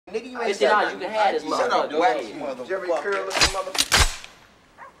Nigga, you ain't $50 you can have this motherfucker. Go ahead. Jerry Curl looking motherfucker.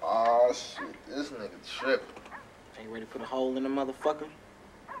 Oh shit, this nigga tripping. Ain't ready to put a hole in the motherfucker?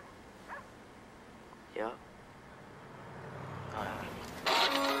 Yeah.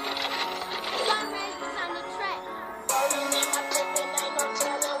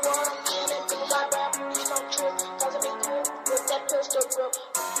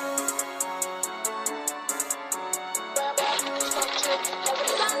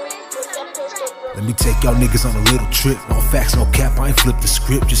 Let me take y'all niggas on a little trip. No facts, no cap, I ain't flip the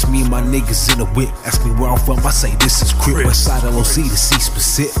script. Just me and my niggas in a whip. Ask me where I'm from, I say this is crib. Westside LOC to see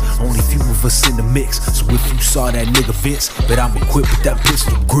specific. Only few of us in the mix. So if you saw that nigga Vince, bet I'm equipped with that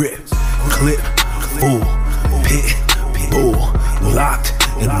pistol grip. Clip, full, pit, bull, locked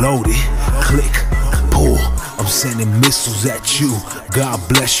and loaded. Click, pull. I'm sending missiles at you. God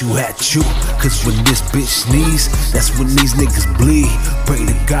bless you at you. Cause when this bitch sneeze, that's when these niggas bleed. Pray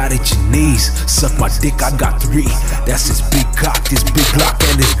to God at your knees. Suck my dick, I got 3. That's this big cock, this big lock,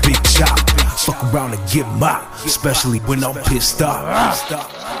 and this big chop. Fuck around and get mopped, especially when I'm pissed off.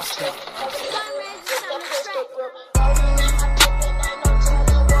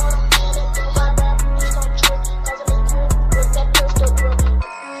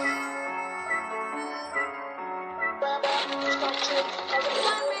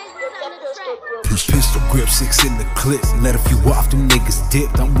 Pistol grip, 6 in the clip. Let a few off, them niggas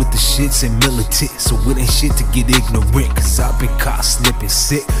dipped. I'm with the shits and militant, so it ain't shit to get ignorant. Cause I've been caught slipping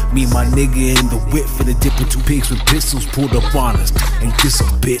sick. Me and my nigga in the whip for the dipping 2 pigs with pistols pulled up on us. Ain't this a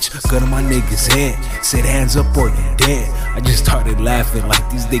bitch? Gun in my nigga's hand. Said hands up or you dead. I just started laughing like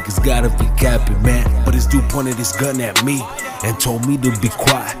these niggas gotta be capping, man. But this dude pointed his gun at me and told me to be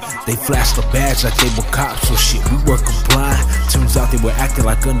quiet. They flashed a badge like they were cops, so shit, we were compliant. Turns out they were acting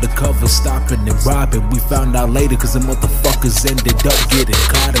like undercover, stopping and robbing. We found out later cause the motherfuckers ended up getting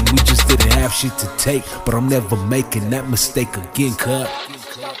caught. And we just didn't have shit to take. But I'm never making that mistake again, cut.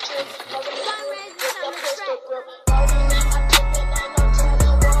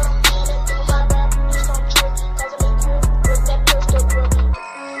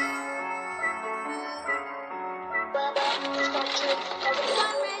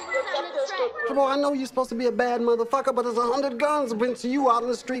 Bro, I know you're supposed to be a bad motherfucker, but there's 100 guns against you out in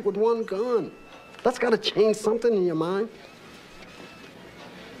the street with 1 gun. That's gotta change something in your mind.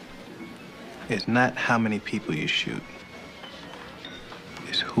 It's not how many people you shoot.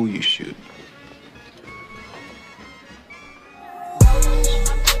 It's who you shoot.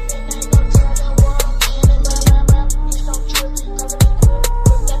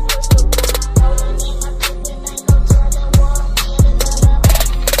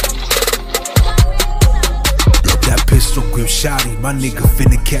 Pistol grip shotty, my nigga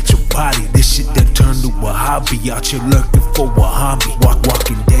finna catch a body. This shit that turned to a hobby. Out here lurking for a homie.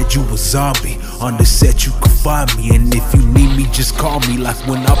 Walking dead, you a zombie. On the set you can find me, and if you need me, just call me. Like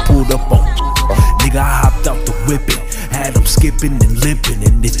when I pulled up on nigga, I hopped out the whipping. Had them skipping and limping.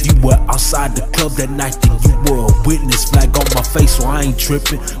 And if you were outside the club that night, then you were a witness. Flag on my face, so I ain't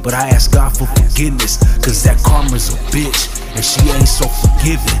tripping. But I ask God for forgiveness, cause that karma's a bitch, and she ain't so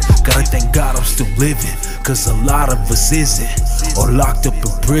forgiving. Gotta thank God I'm still living, cause a lot of us isn't, or locked up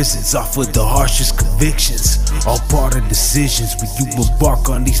in prisons off of the harshest convictions. All part of decisions when you embark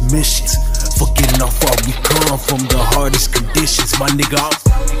on these missions. Forgetting how far we come from the hardest conditions. My nigga, I'm